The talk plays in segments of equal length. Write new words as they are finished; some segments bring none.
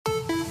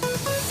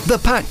The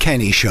Pat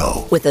Kenny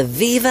Show with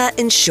Aviva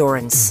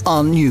Insurance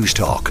on News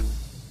Talk.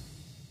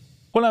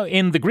 Well, now,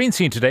 in the green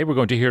scene today, we're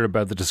going to hear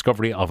about the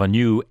discovery of a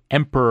new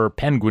emperor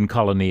penguin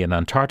colony in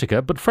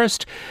Antarctica. But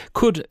first,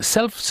 could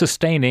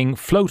self-sustaining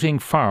floating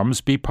farms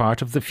be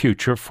part of the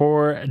future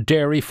for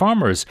dairy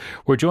farmers?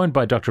 We're joined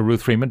by Dr.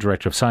 Ruth Freeman,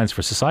 Director of Science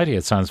for Society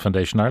at Science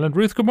Foundation Ireland.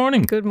 Ruth, good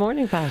morning. Good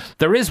morning, Pat.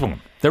 There is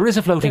one. There is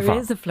a floating farm.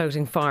 There is a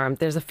floating farm.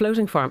 There's a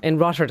floating farm in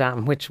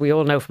Rotterdam, which we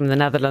all know from the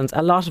Netherlands.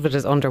 A lot of it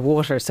is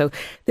underwater. So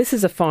this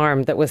is a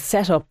farm that was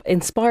set up,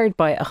 inspired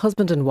by a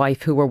husband and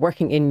wife who were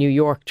working in New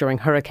York during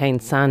Hurricane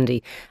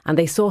Sandy. And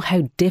they saw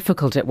how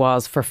difficult it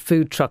was for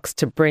food trucks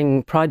to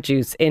bring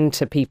produce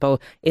into people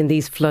in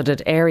these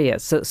flooded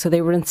areas. So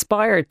they were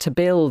inspired to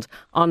build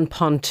on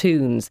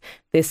pontoons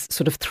this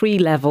sort of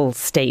 3-level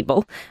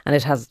stable, and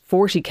it has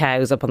 40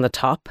 cows up on the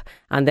top,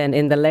 and then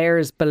in the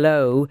layers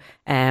below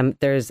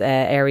there's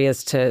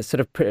areas to sort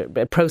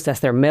of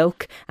process their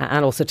milk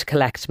and also to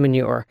collect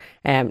manure.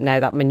 Now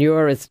that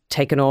manure is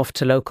taken off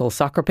to local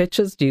soccer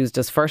pitches, used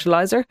as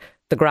fertiliser.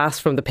 The grass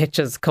from the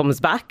pitches comes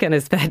back and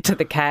is fed to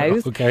the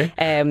cows. Okay.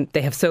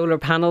 They have solar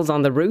panels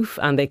on the roof,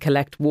 and they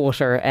collect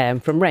water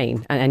from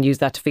rain and use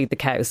that to feed the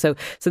cows. So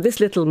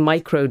this little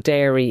micro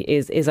dairy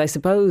is, I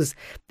suppose,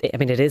 I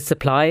mean, it is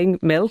supplying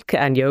milk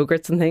and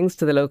yogurts and things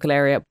to the local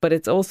area, but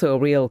it's also a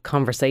real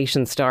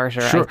conversation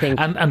starter, sure. I think.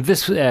 And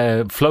this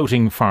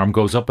floating farm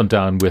goes up and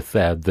down with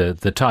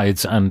the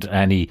tides and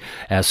any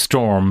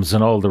storms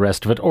and all the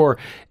rest of it. Or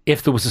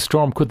if there was a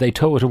storm, could they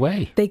tow it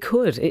away? They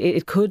could.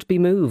 It could be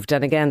moved.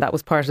 And again, that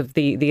was part of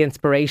the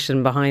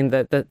inspiration behind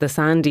the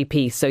Sandy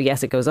piece. So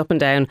yes, it goes up and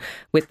down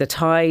with the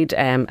tide,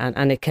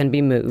 and it can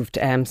be moved.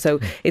 So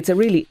it's a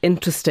really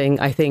interesting,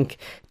 I think,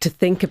 to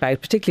think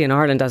about, particularly in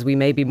Ireland, as we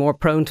may be more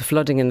prone to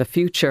flooding in the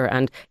future.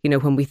 And, you know,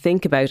 when we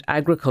think about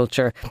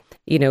agriculture,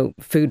 you know,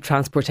 food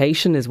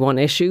transportation is one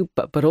issue,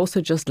 but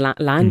also just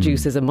land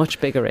use is a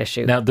much bigger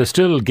issue. Now, they're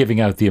still giving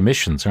out the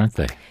emissions, aren't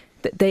they?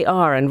 They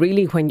are, and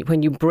really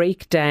when you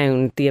break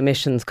down the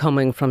emissions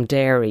coming from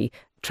dairy,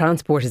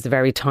 transport is a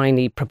very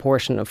tiny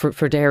proportion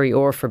for dairy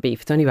or for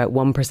beef. It's only about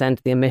 1%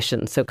 of the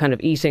emissions. So kind of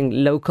eating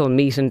local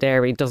meat and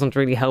dairy doesn't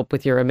really help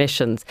with your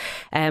emissions.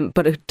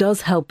 But it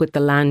does help with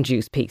the land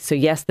use piece. So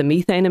yes, the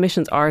methane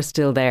emissions are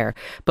still there.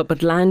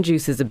 But land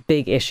use is a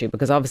big issue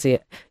because obviously you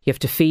have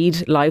to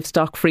feed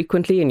livestock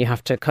frequently and you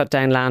have to cut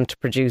down land to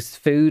produce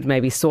food,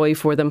 maybe soy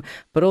for them.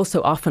 But also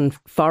often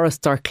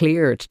forests are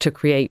cleared to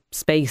create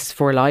space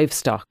for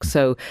livestock.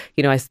 So,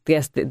 you know, I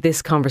guess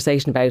this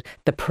conversation about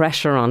the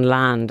pressure on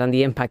land and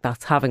the impact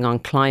that's having on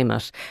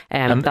climate.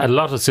 And a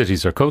lot of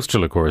cities are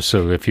coastal, of course.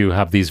 So if you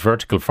have these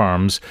vertical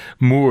farms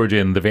moored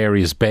in the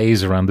various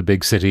bays around the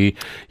big city,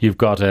 you've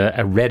got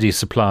a ready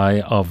supply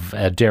of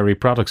dairy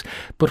products.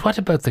 But what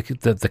about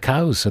the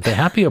cows? Are they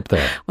happy up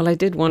there? Well, I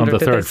did wonder,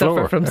 did they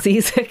suffer from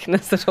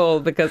seasickness at all?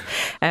 Because,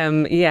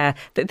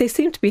 they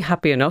seem to be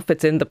happy enough.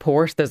 It's in the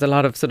port. There's a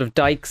lot of sort of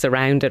dikes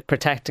around it,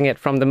 protecting it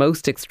from the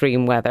most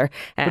extreme weather.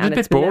 But it's a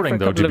bit boring,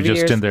 though, to be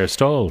just in their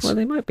stalls. Well,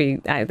 they might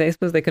be. I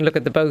suppose they can look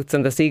at the boats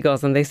and the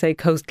seagulls, and they say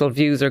coastal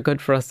views are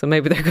good for us, so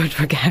maybe they're good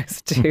for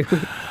cows too.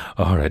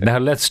 All right, now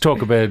let's talk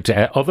about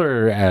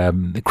other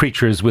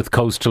creatures with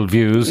coastal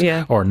views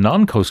or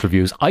non-coastal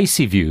views,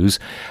 icy views,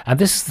 and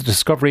this is the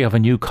discovery of a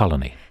new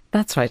colony.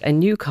 That's right, a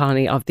new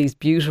colony of these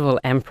beautiful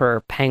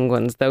emperor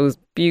penguins, those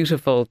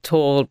beautiful,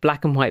 tall,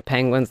 black and white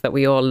penguins that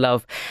we all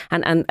love.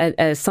 And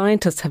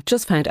scientists have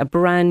just found a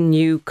brand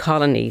new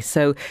colony.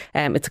 So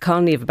it's a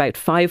colony of about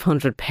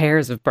 500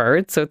 pairs of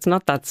birds. So it's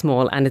not that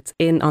small. And it's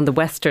on the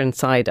western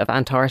side of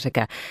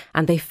Antarctica.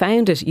 And they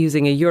found it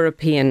using a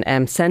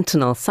European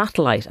Sentinel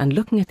satellite. And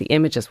looking at the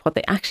images, what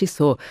they actually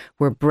saw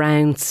were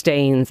brown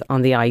stains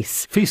on the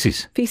ice.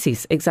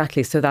 Feces,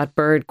 exactly. So that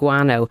bird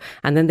guano.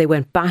 And then they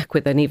went back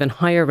with an even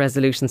higher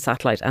resolution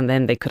satellite. And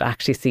then they could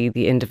actually see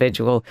the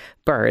individual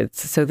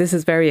birds. So this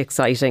is very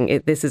exciting.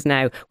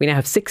 We now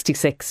have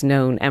 66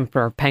 known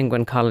emperor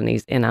penguin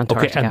colonies in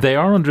Antarctica. Okay, and they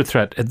are under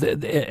threat.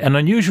 An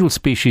unusual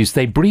species,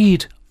 they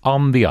breed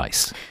on the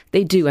ice.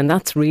 They do, and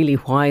that's really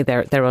why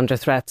they're under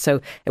threat. So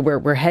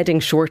we're heading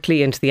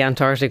shortly into the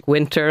Antarctic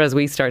winter as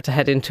we start to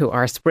head into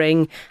our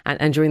spring.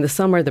 And during the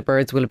summer, the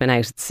birds will have been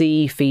out at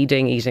sea,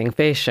 feeding, eating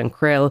fish and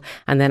krill.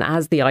 And then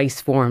as the ice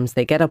forms,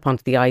 they get up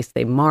onto the ice,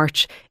 they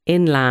march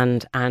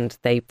inland and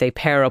they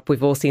pair up.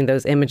 We've all seen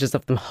those images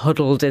of them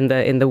huddled in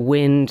the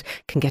wind,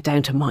 can get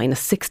down to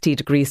minus 60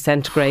 degrees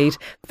centigrade,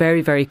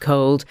 very, very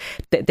cold.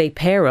 They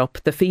pair up.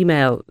 The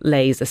female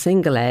lays a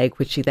single egg,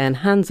 which she then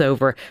hands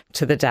over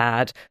to the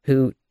dad,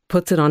 who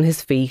puts it on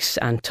his feet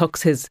and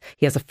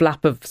he has a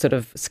flap of sort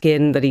of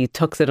skin that he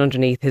tucks it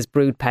underneath his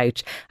brood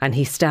pouch, and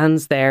he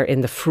stands there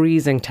in the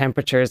freezing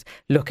temperatures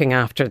looking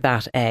after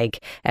that egg.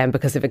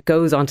 Because if it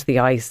goes onto the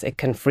ice, it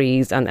can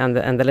freeze and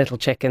the little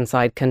chick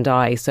inside can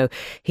die. So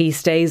he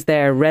stays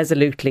there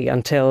resolutely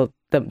until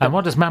And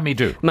what does Mammy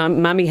do?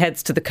 Mammy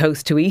heads to the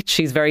coast to eat.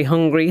 She's very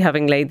hungry,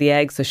 having laid the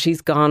eggs, so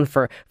she's gone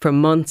for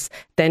months,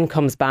 then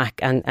comes back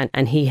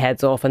and he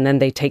heads off, and then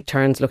they take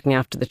turns looking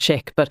after the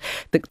chick. But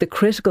the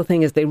critical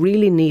thing is they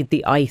really need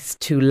the ice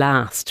to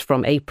last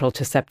from April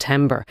to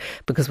September,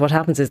 because what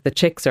happens is the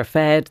chicks are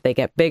fed, they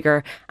get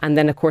bigger, and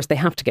then of course they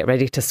have to get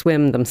ready to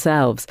swim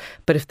themselves.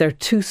 But if they're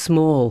too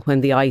small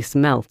when the ice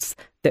melts,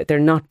 they're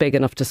not big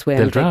enough to swim.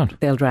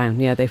 They'll drown.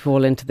 Yeah, they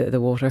fall into the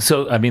water.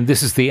 So, I mean,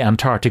 this is the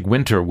Antarctic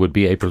winter, would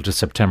be April to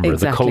September,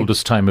 exactly. The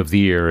coldest time of the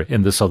year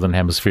in the southern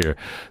hemisphere.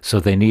 So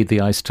they need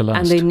the ice to last.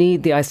 And they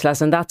need the ice to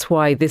last. And that's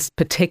why this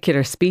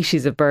particular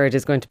species of bird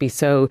is going to be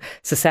so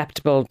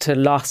susceptible to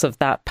loss of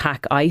that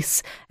pack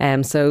ice.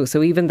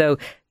 So even though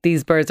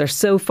these birds are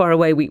so far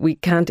away,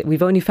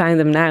 we've only found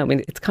them now. I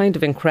mean, it's kind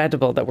of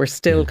incredible that we're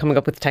still coming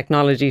up with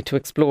technology to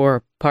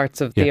explore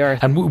parts of the earth.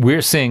 And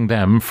we're seeing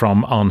them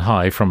from on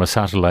high, from a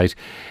satellite.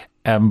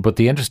 But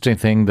the interesting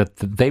thing that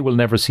they will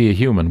never see a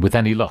human with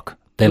any luck.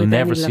 They'll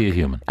never see a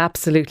human.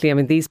 Absolutely. I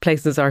mean, these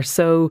places are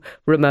so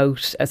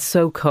remote,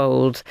 so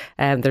cold.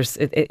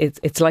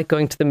 It's like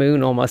going to the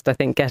moon almost, I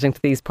think, getting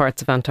to these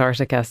parts of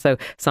Antarctica. So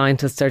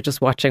scientists are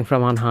just watching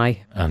from on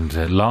high.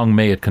 And long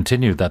may it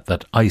continue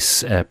that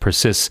ice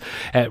persists.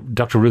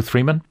 Dr. Ruth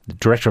Freeman,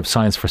 Director of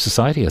Science for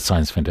Society at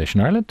Science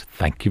Foundation Ireland,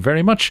 thank you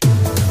very much.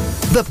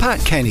 The Pat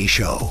Kenny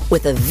Show.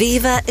 With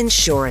Aviva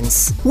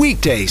Insurance.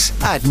 Weekdays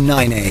at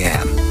 9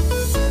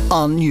 a.m.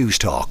 on News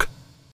Talk.